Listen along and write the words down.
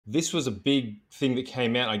This was a big thing that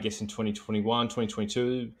came out, I guess, in 2021,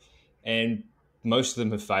 2022, and most of them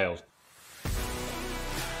have failed.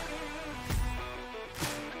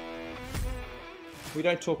 We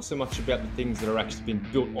don't talk so much about the things that are actually being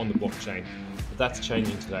built on the blockchain, but that's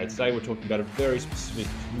changing today. Today, we're talking about a very specific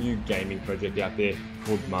new gaming project out there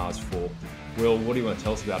called Mars4. Will, what do you want to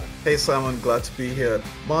tell us about it? Hey Simon, glad to be here.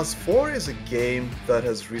 Mars4 is a game that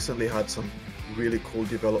has recently had some really cool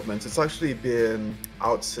developments. It's actually been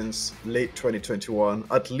out since late 2021,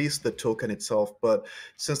 at least the token itself. But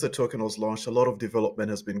since the token was launched, a lot of development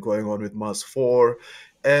has been going on with Mars4.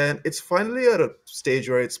 And it's finally at a stage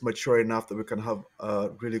where it's mature enough that we can have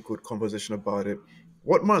a really good conversation about it.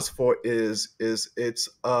 What Mars4 is it's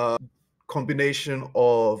a combination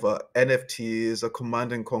of NFTs, a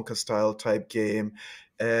command and conquer style type game,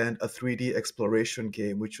 and a 3D exploration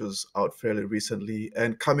game, which was out fairly recently.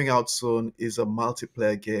 And coming out soon is a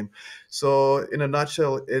multiplayer game. So, in a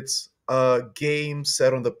nutshell, it's a game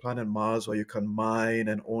set on the planet Mars where you can mine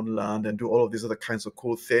and own land and do all of these other kinds of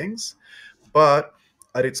cool things. But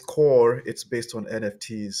at its core, it's based on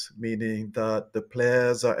NFTs, meaning that the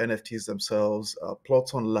players are NFTs themselves,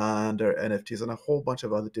 plots on land are NFTs, and a whole bunch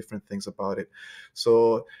of other different things about it.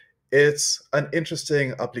 So it's an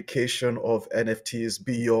interesting application of NFTs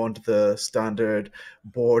beyond the standard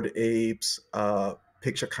bored apes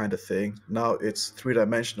picture kind of thing. Now it's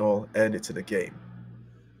three-dimensional and it's in a game.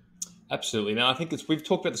 Absolutely. Now, I think we've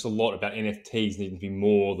talked about this a lot about NFTs needing to be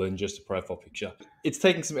more than just a profile picture. It's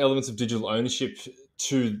taking some elements of digital ownership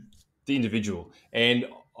to the individual. And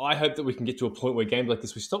I hope that we can get to a point where games like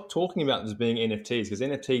this, we stop talking about this being NFTs, because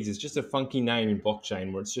NFTs is just a funky name in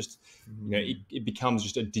blockchain where it's just, Mm. it becomes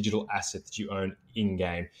just a digital asset that you own in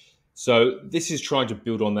game. So this is trying to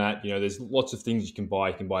build on that. There's lots of things you can buy.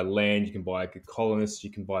 You can buy land, you can buy colonists, you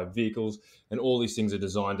can buy vehicles, and all these things are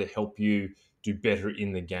designed to help you do better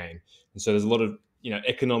in the game. And so there's a lot of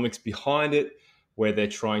economics behind it, where they're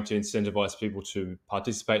trying to incentivize people to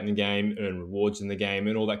participate in the game, earn rewards in the game,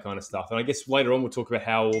 and all that kind of stuff. And I guess later on we'll talk about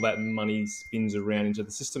how all that money spins around into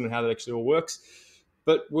the system and how that actually all works.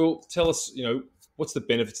 But will tell us, what's the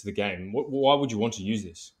benefits of the game? Why would you want to use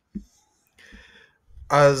this?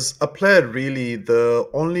 As a player, really, the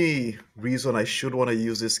only reason I should want to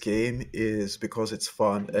use this game is because it's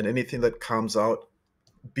fun, and anything that comes out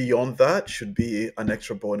beyond that should be an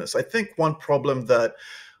extra bonus. I think one problem that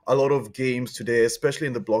a lot of games today, especially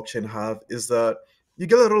in the blockchain, have is that you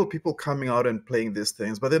get a lot of people coming out and playing these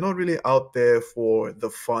things, but they're not really out there for the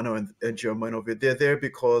fun or enjoyment of it. They're there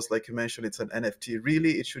because, like you mentioned, it's an NFT.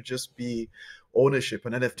 Really, it should just be ownership.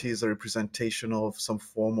 An NFT is a representation of some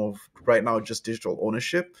form of, right now, just digital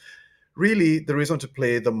ownership. Really, the reason to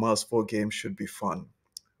play the Mars4 game should be fun.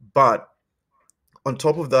 But on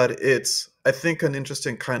top of that, it's, I think, an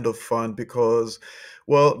interesting kind of fun because,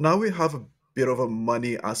 well, now we have a bit of a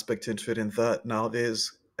money aspect into it, in that now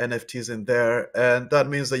there's NFTs in there, and that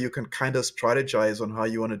means that you can kind of strategize on how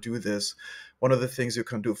you want to do this. One of the things you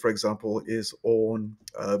can do, for example, is own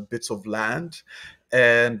bits of land,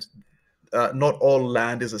 and not all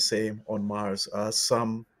land is the same on Mars.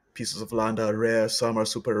 Some pieces of land are rare, some are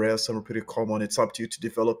super rare, some are pretty common. It's up to you to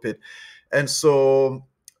develop it. And so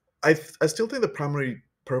I still think the primary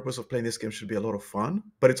purpose of playing this game should be a lot of fun,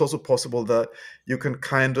 but it's also possible that you can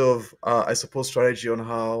kind of, I suppose, strategy on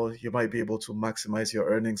how you might be able to maximize your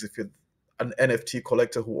earnings if you're an NFT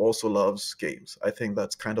collector who also loves games. I think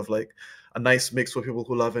that's kind of like a nice mix for people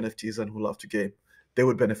who love NFTs and who love to game. They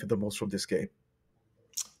would benefit the most from this game.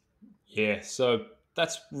 Yeah, so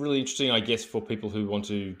that's really interesting, I guess, for people who want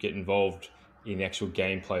to get involved in the actual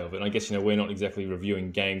gameplay of it. And I guess, we're not exactly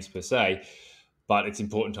reviewing games per se, but it's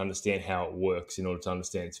important to understand how it works in order to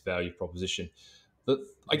understand its value proposition. But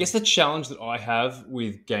I guess the challenge that I have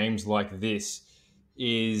with games like this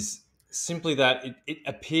is simply that it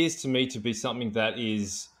appears to me to be something that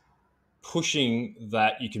is pushing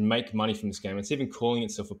that you can make money from this game. It's even calling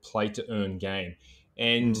itself a play to earn game.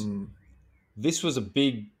 And Mm. this was a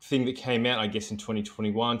big thing that came out, I guess, in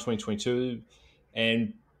 2021, 2022,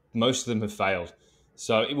 and most of them have failed.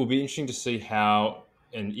 So it will be interesting to see how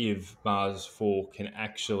and if Mars 4 can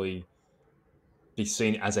actually be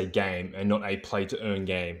seen as a game and not a play to earn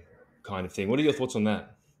game kind of thing. What are your thoughts on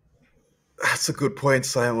that? That's a good point,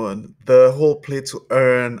 Simon. The whole play to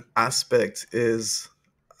earn aspect is,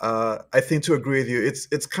 I think, to agree with you,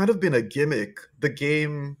 it's kind of been a gimmick. The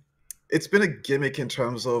game, it's been a gimmick in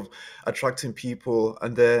terms of attracting people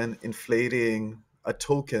and then inflating a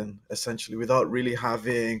token essentially without really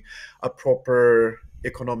having a proper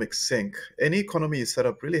economic sink. Any economy you set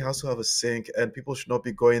up really has to have a sink, and people should not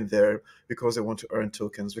be going there because they want to earn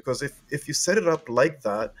tokens. Because if you set it up like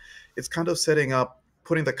that, it's kind of setting up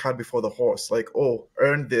putting the cart before the horse. Like, oh,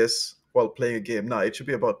 earn this while playing a game. No, it should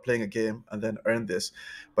be about playing a game and then earn this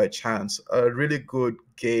by chance. A really good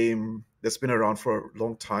game that's been around for a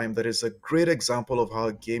long time, that is a great example of how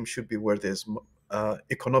a game should be, where there's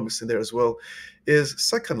economics in there as well, is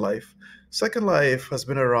Second Life. Second Life has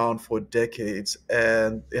been around for decades,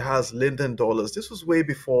 and it has Linden dollars. This was way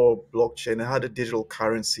before blockchain. It had a digital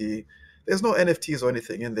currency. There's no NFTs or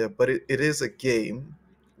anything in there, but it is a game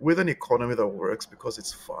with an economy that works because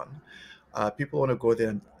it's fun. People want to go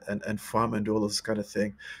there and farm and do all this kind of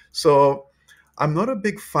thing. So I'm not a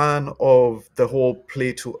big fan of the whole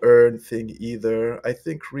play to earn thing either. I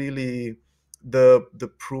think really the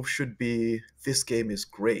proof should be this game is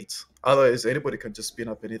great. Otherwise, anybody can just spin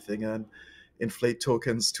up anything and inflate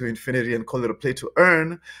tokens to infinity and call it a play to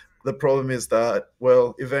earn. The problem is that,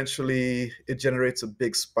 well, eventually it generates a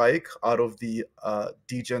big spike out of the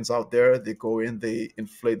degens out there. They go in, they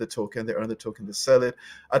inflate the token, they earn the token, they sell it.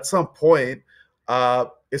 At some point,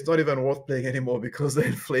 it's not even worth playing anymore because the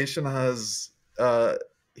inflation has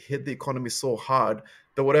hit the economy so hard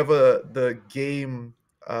that whatever the game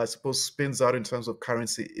I suppose spins out in terms of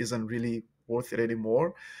currency isn't really worth it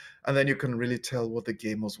anymore. And then you can really tell what the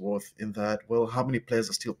game was worth in that, well, how many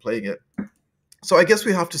players are still playing it. So I guess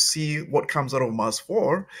we have to see what comes out of Mars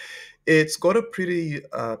 4. It's got a pretty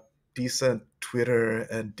decent Twitter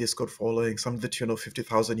and Discord following, some to the tune of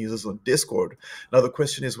 50,000 users on Discord. Now the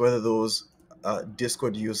question is whether those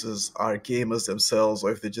Discord users are gamers themselves,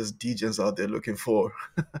 or if they're just DJs out there looking for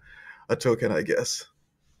a token, I guess.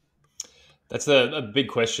 That's a big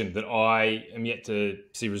question that I am yet to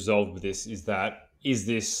see resolved with this. Is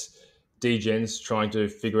this degens trying to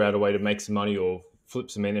figure out a way to make some money or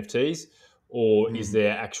flip some NFTs, or is Mm,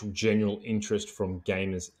 there actual general interest from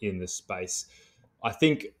gamers in the space? I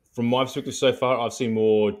think from my perspective so far, I've seen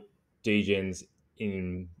more degens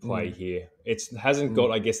in play mm, here. It hasn't got,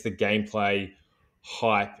 mm, I guess, the gameplay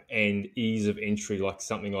hype and ease of entry like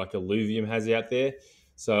something like Illuvium has out there.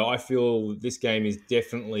 So I feel this game is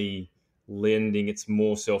definitely lending its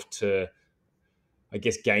more self to, I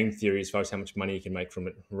guess, game theory as far as how much money you can make from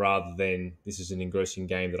it, rather than this is an engrossing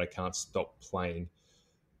game that I can't stop playing.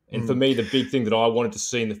 And for mm. me, the big thing that I wanted to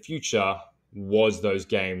see in the future was those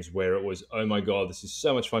games where it was, oh my God, this is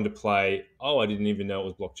so much fun to play. Oh, I didn't even know it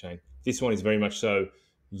was blockchain. This one is very much so.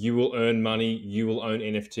 You will earn money, you will own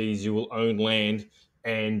NFTs, you will own land,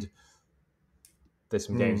 and there's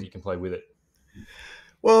some games that Mm. you can play with it.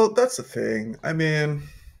 Well, that's the thing. I mean,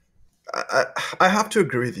 I have to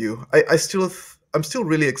agree with you. I'm still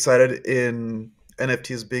really excited in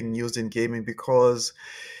NFTs being used in gaming because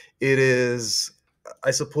it is,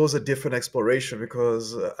 I suppose, a different exploration.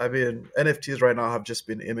 Because I mean, NFTs right now have just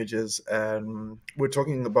been images, and we're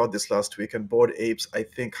talking about this last week. And Bored Apes, I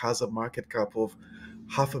think, has a market cap of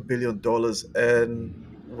 $500 million,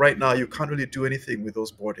 and right now you can't really do anything with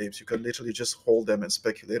those Bored Apes. You can literally just hold them and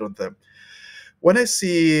speculate on them. When I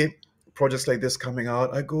see projects like this coming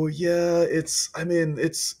out, I go, yeah, I mean,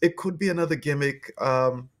 it could be another gimmick.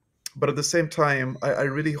 But at the same time, I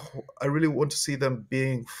really want to see them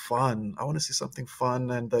being fun. I want to see something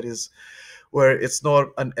fun, and that is where it's not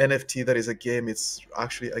an NFT that is a game, it's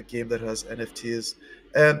actually a game that has NFTs.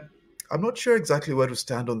 And I'm not sure exactly where to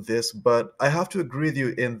stand on this, but I have to agree with you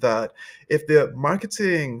in that if they're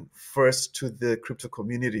marketing first to the crypto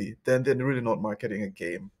community, then they're really not marketing a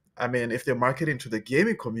game. I mean, if they're marketing to the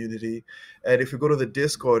gaming community, and if you go to the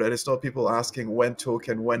Discord and it's not people asking when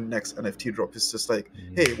token, when next NFT drop, it's just like,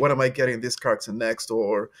 hey, when am I getting this character next?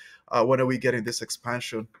 Or when are we getting this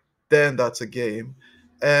expansion? Then that's a game.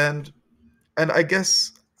 And I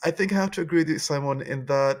guess I think I have to agree with you, Simon, in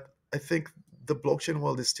that I think the blockchain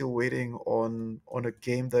world is still waiting on a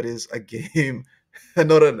game that is a game and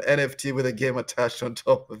not an NFT with a game attached on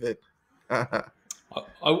top of it.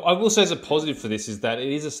 I will say as a positive for this is that it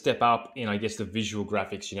is a step up in, I guess, the visual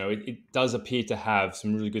graphics. You know, it does appear to have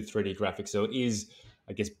some really good 3D graphics. So it is,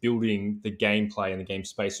 I guess, building the gameplay and the game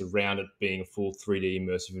space around it being a full 3D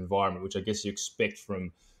immersive environment, which I guess you expect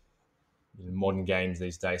from modern games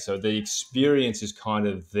these days. So the experience is kind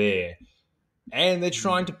of there. And they're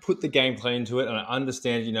trying to put the gameplay into it. And I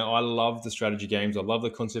understand, I love the strategy games. I love the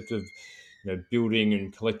concept of building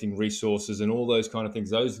and collecting resources and all those kind of things.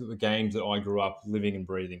 Those are the games that I grew up living and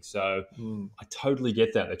breathing. So Mm, I totally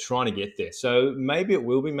get that. They're trying to get there. So maybe it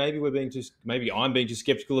will be. Maybe I'm being too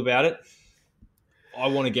skeptical about it. I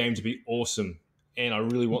want a game to be awesome, and I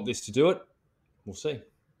really want this to do it. We'll see.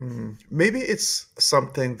 Maybe it's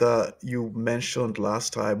something that you mentioned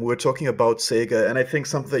last time. We were talking about Sega, and I think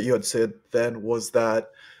something that you had said then was that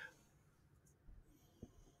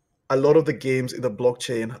a lot of the games in the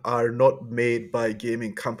blockchain are not made by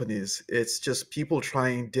gaming companies. It's just people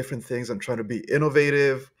trying different things and trying to be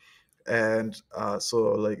innovative. And so,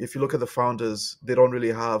 like, if you look at the founders, they don't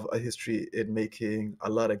really have a history in making a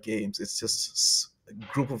lot of games. It's just a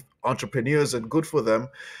group of entrepreneurs, and good for them.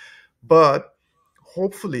 But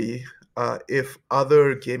hopefully, if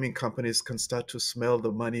other gaming companies can start to smell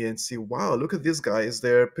the money and see, wow, look at these guys,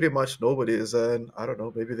 they're pretty much nobodies. And I don't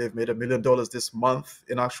know, maybe they've made $1 million this month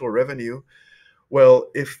in actual revenue. Well,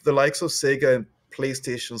 if the likes of Sega and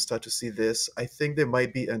PlayStation start to see this, I think they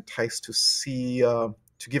might be enticed to see,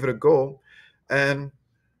 to give it a go. And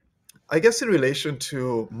I guess in relation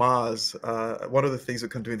to Mars, one of the things we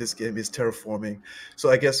can do in this game is terraforming.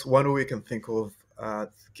 So I guess one way we can think of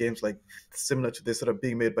games like similar to this that are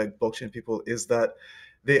being made by blockchain people is that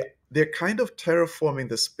they're kind of terraforming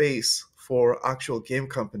the space for actual game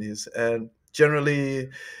companies. And generally,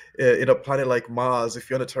 in a planet like Mars, if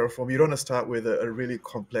you want to terraform, you don't want to start with a really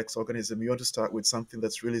complex organism. You want to start with something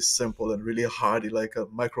that's really simple and really hardy, like a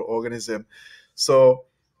microorganism. So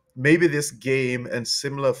maybe this game and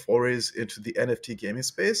similar forays into the NFT gaming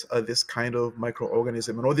space are this kind of microorganism.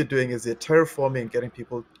 And what they're doing is they're terraforming and getting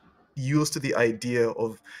people used to the idea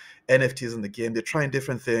of NFTs in the game. They're trying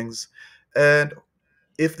different things. And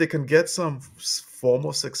if they can get some form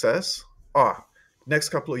of success, next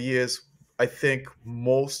couple of years, I think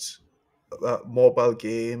most mobile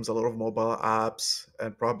games, a lot of mobile apps,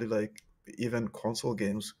 and probably like even console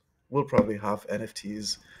games will probably have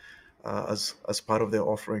NFTs as part of their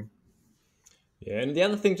offering. Yeah, and the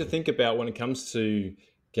other thing to think about when it comes to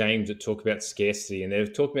games that talk about scarcity, and they're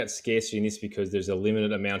talking about scarcity in this because there's a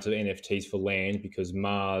limited amount of NFTs for land because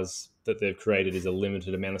Mars that they've created is a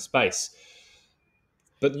limited amount of space.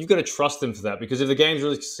 But you've got to trust them for that because if the game's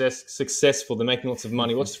really successful, they're making lots of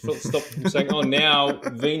money. What's to stop them from saying, "Oh, now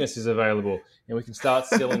Venus is available and we can start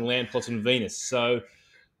selling land plots on Venus"? So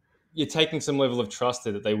you're taking some level of trust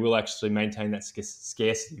there that they will actually maintain that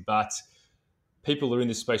scarcity. But people are in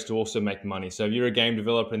this space to also make money. So if you're a game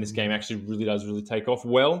developer and this game actually really does really take off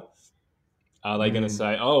well, are they going to Mm,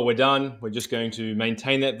 say, "Oh, we're done. We're just going to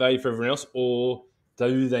maintain that value for everyone else," or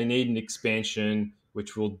do they need an expansion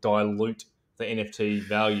which will dilute the NFT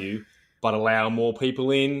value but allow more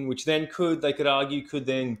people in, which then they could argue could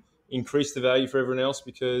then increase the value for everyone else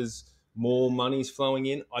because more money is flowing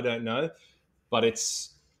in. I don't know, but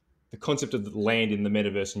it's the concept of the land in the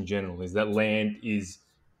metaverse in general is that land is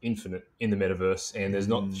infinite in the metaverse and there's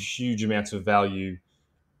not mm, huge amounts of value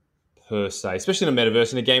per se, especially in a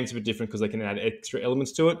metaverse. In a game, it's a bit different because they can add extra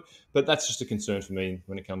elements to it. But that's just a concern for me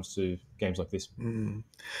when it comes to games like this. mm.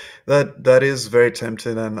 That is very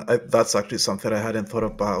tempting, and that's actually something I hadn't thought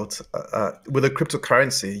about. With a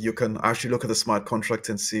cryptocurrency, you can actually look at the smart contract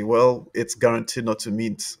and see, well, it's guaranteed not to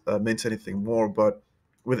mint anything more. But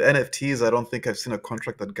with NFTs, I don't think I've seen a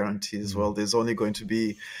contract that guarantees, well, there's only going to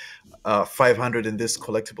be 500 in this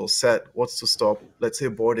collectible set. What's to stop, let's say,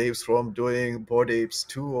 Bored Apes from doing Bored Apes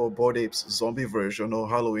 2 or Bored Apes zombie version or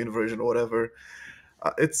Halloween version or whatever?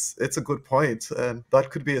 It's a good point, and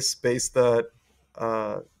that could be a space that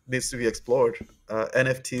needs to be explored.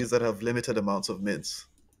 NFTs that have limited amounts of mints.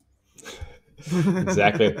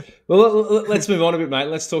 Exactly. Well, let's move on a bit, mate.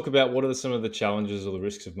 Let's talk about what are some of the challenges or the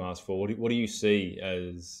risks of Mars 4. What do you see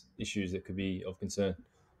as issues that could be of concern?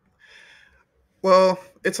 Well,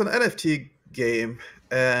 it's an NFT game,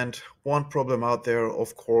 and one problem out there,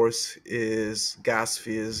 of course, is gas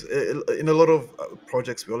fees. In a lot of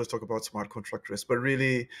projects, we always talk about smart contract risk, but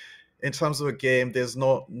really, in terms of a game, there's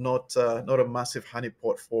not a massive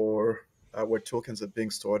honeypot for where tokens are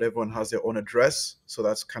being stored. Everyone has their own address, so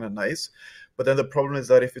that's kind of nice. But then the problem is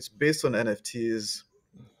that if it's based on NFTs,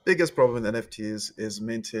 biggest problem with NFTs is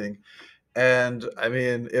minting. And I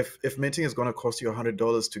mean, if minting is going to cost you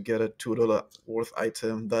 $100 to get a $2 worth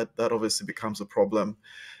item, that obviously becomes a problem.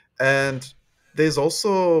 And there's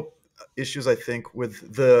also issues, I think,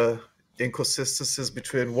 with the inconsistencies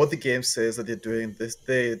between what the game says that they're doing.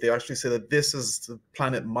 They actually say that this is the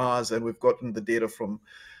planet Mars, and we've gotten the data from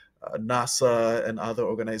NASA and other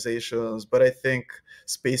organizations. But I think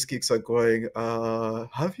space geeks are going,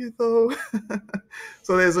 have you though?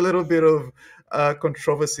 So there's a little bit of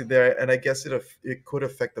controversy there, and I guess it could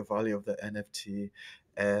affect the value of the NFT.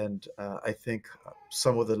 And I think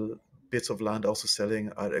some of the bits of land also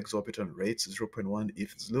selling at exorbitant rates. 0.1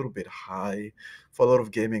 if it's a little bit high for a lot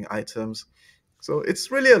of gaming items. So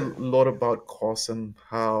it's really a lot about cost and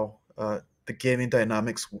how the gaming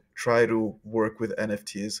dynamics try to work with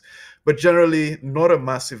NFTs. But generally, not a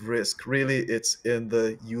massive risk. Really, it's in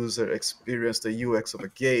the user experience, the UX of a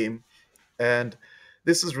game. And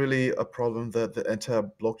this is really a problem that the entire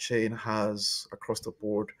blockchain has across the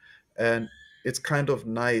board. And it's kind of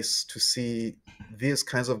nice to see these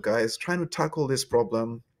kinds of guys trying to tackle this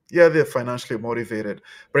problem. Yeah, they're financially motivated,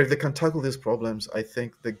 but if they can tackle these problems, I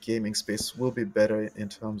think the gaming space will be better in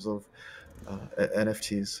terms of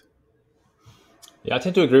NFTs. Yeah, I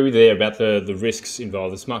tend to agree with you there about the risks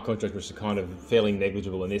involved. The smart contract risks are kind of fairly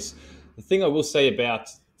negligible in this. The thing I will say about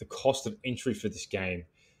the cost of entry for this game,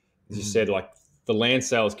 as you Mm, said, like the land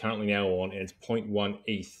sale is currently now on, and it's zero point 0.1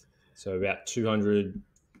 ETH, so about 200,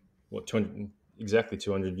 what 200, exactly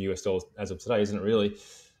 $200 as of today, isn't it? Really,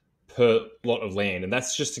 per lot of land, and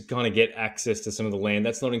that's just to kind of get access to some of the land.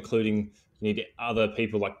 That's not including you need other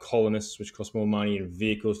people like colonists, which cost more money, and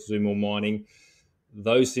vehicles to do more mining.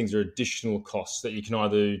 Those things are additional costs that you can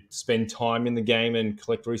either spend time in the game and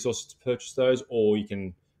collect resources to purchase those, or you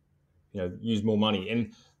can use more money.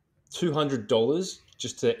 And $200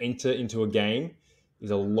 just to enter into a game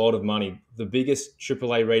is a lot of money. The biggest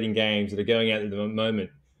AAA rating games that are going out at the moment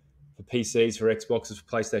for PCs, for Xboxes, for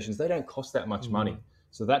PlayStations, they don't cost that much money. mm,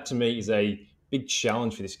 So that to me is a big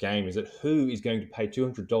challenge for this game: is that who is going to pay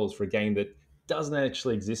 $200 for a game that doesn't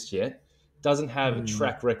actually exist yet, doesn't have a mm,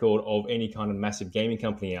 track record of any kind of massive gaming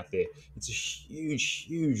company out there? It's a huge,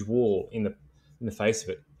 huge wall in the face of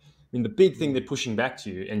it. I mean, the big thing they're mm. pushing back to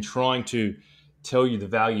you and trying to tell you the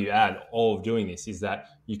value add of doing this is that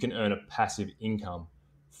you can earn a passive income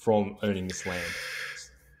from owning this land.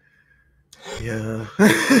 Yeah.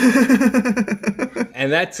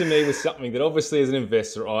 And that to me was something that obviously as an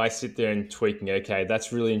investor, I sit there and tweaking, okay,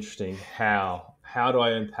 that's really interesting. How do I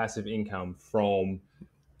earn passive income from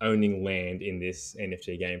owning land in this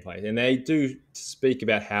NFT gameplay? And they do speak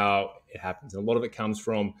about how it happens. And a lot of it comes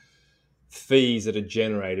from fees that are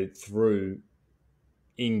generated through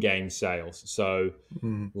in-game sales. So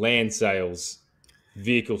Mm, land sales,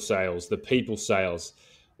 vehicle sales, the people sales,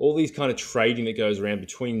 all these kind of trading that goes around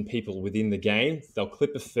between people within the game. They'll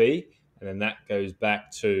clip a fee, and then that goes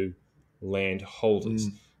back to land holders.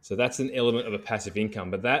 mm, So that's an element of a passive income.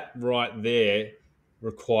 But that right there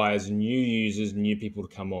requires new users, new people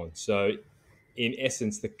to come on. So in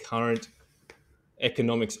essence, the current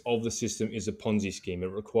economics of the system is a Ponzi scheme.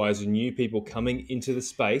 It requires new people coming into the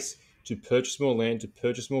space to purchase more land, to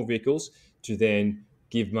purchase more vehicles, to then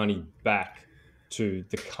give money back to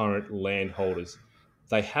the current landholders.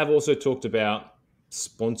 They have also talked about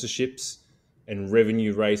sponsorships and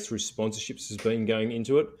revenue raised through sponsorships has been going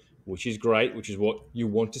into it, which is great, which is what you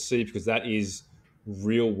want to see because that is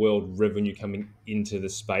real world revenue coming into the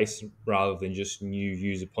space rather than just new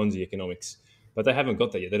user Ponzi economics. But they haven't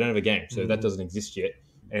got that yet. They don't have a game, so that mm, doesn't exist yet.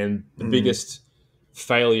 And the mm. biggest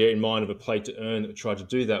failure in mind of a play to earn that tried to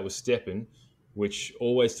do that was Steppen, which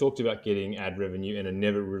always talked about getting ad revenue and had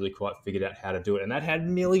never really quite figured out how to do it. And that had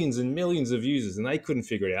millions and millions of users, and they couldn't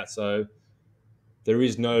figure it out. So there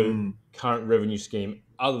is no Mm. current revenue scheme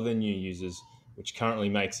other than new users, which currently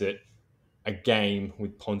makes it a game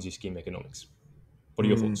with Ponzi scheme economics. What are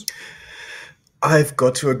your Mm. thoughts? I've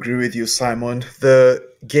got to agree with you, Simon. The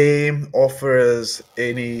game offers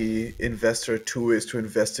any investor two ways to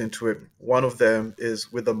invest into it. One of them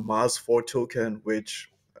is with the Mars4 token, which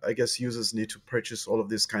I guess users need to purchase all of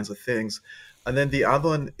these kinds of things. And then the other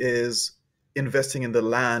one is investing in the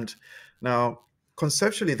land. Now,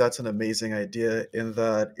 conceptually, that's an amazing idea in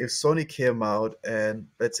that if Sony came out and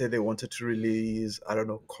let's say they wanted to release, I don't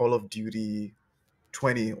know, Call of Duty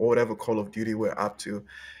 20 or whatever Call of Duty we're up to,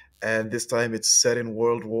 and this time it's set in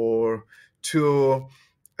World War II,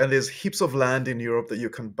 and there's heaps of land in Europe that you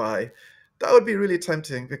can buy. That would be really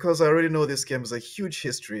tempting because I already know this game has a huge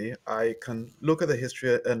history. I can look at the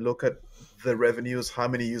history and look at the revenues, how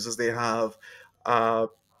many users they have, uh,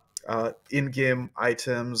 in-game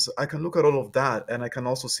items. I can look at all of that, and I can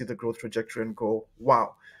also see the growth trajectory and go,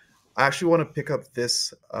 "Wow, I actually want to pick up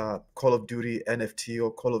this Call of Duty NFT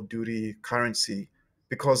or Call of Duty currency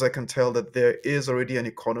because I can tell that there is already an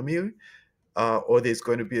economy or there's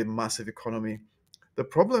going to be a massive economy." The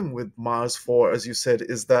problem with Mars 4, as you said,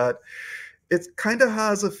 is that it kind of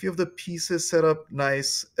has a few of the pieces set up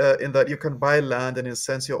nice in that you can buy land, and in a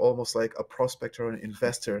sense, you're almost like a prospector or an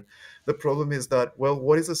investor. The problem is that, well,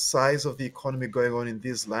 what is the size of the economy going on in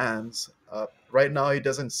these lands? Right now, it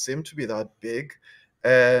doesn't seem to be that big,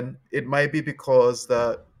 and it might be because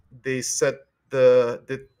that they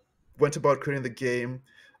went about creating the game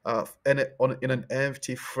in an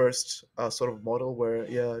NFT first sort of model where,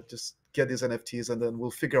 yeah, just get these NFTs and then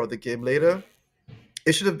we'll figure out the game later.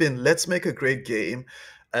 It should have been, let's make a great game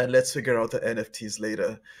and let's figure out the NFTs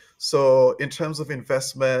later. So in terms of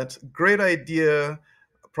investment, great idea,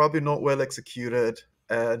 probably not well executed,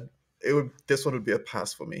 and this one would be a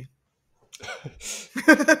pass for me.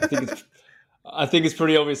 I think it's I think it's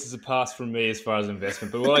pretty obvious it's a pass from me as far as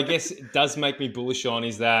investment. But what I guess it does make me bullish on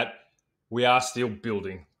is that we are still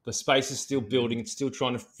building. The space is still building. It's still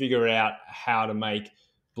trying to figure out how to make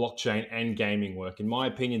blockchain and gaming work. In my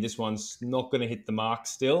opinion, this one's not going to hit the mark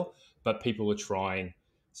still, but people are trying.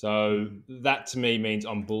 So that to me means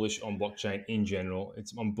I'm bullish on blockchain in general.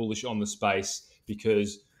 I'm bullish on the space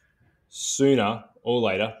because sooner or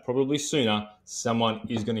later, probably sooner, someone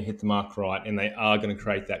is going to hit the mark right and they are going to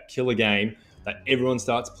create that killer game that everyone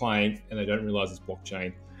starts playing and they don't realize it's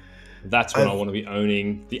blockchain. That's when I want to be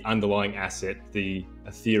owning the underlying asset, the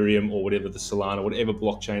Ethereum or whatever, the Solana, whatever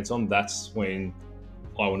blockchain it's on. That's when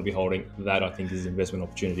I want to be holding. That I think is an investment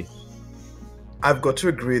opportunity. I've got to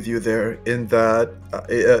agree with you there in that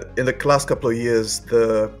in the last couple of years,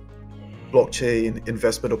 the blockchain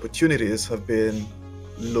investment opportunities have been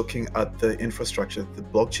looking at the infrastructure, the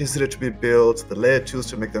blockchains needed to be built, the layer 2s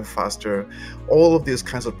to make them faster. All of these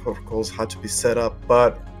kinds of protocols had to be set up,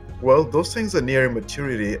 but well, those things are nearing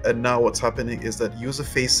maturity. And now what's happening is that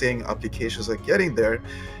user-facing applications are getting there,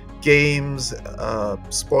 games,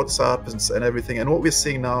 sports apps and everything. And what we're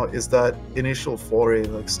seeing now is that initial foray,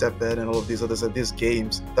 like Stepbed and all of these others, and these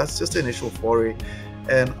games, that's just the initial foray.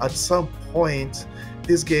 And at some point,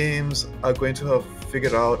 these games are going to have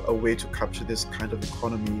figured out a way to capture this kind of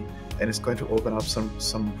economy, and it's going to open up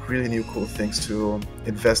some really new cool things to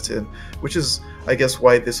invest in, which is, I guess,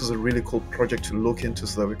 why this is a really cool project to look into,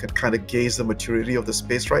 so that we can kind of gauge the maturity of the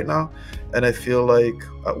space right now. And I feel like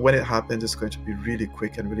when it happens, it's going to be really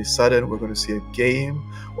quick and really sudden. We're going to see a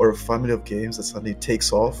game or a family of games that suddenly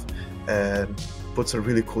takes off and puts a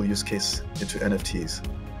really cool use case into NFTs.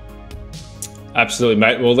 Absolutely,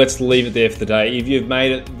 mate. Well, let's leave it there for today. If you've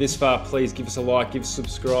made it this far, please give us a like, give us a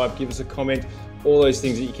subscribe, give us a comment, all those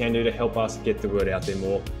things that you can do to help us get the word out there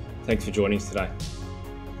more. Thanks for joining us today.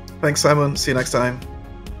 Thanks, Simon. See you next time.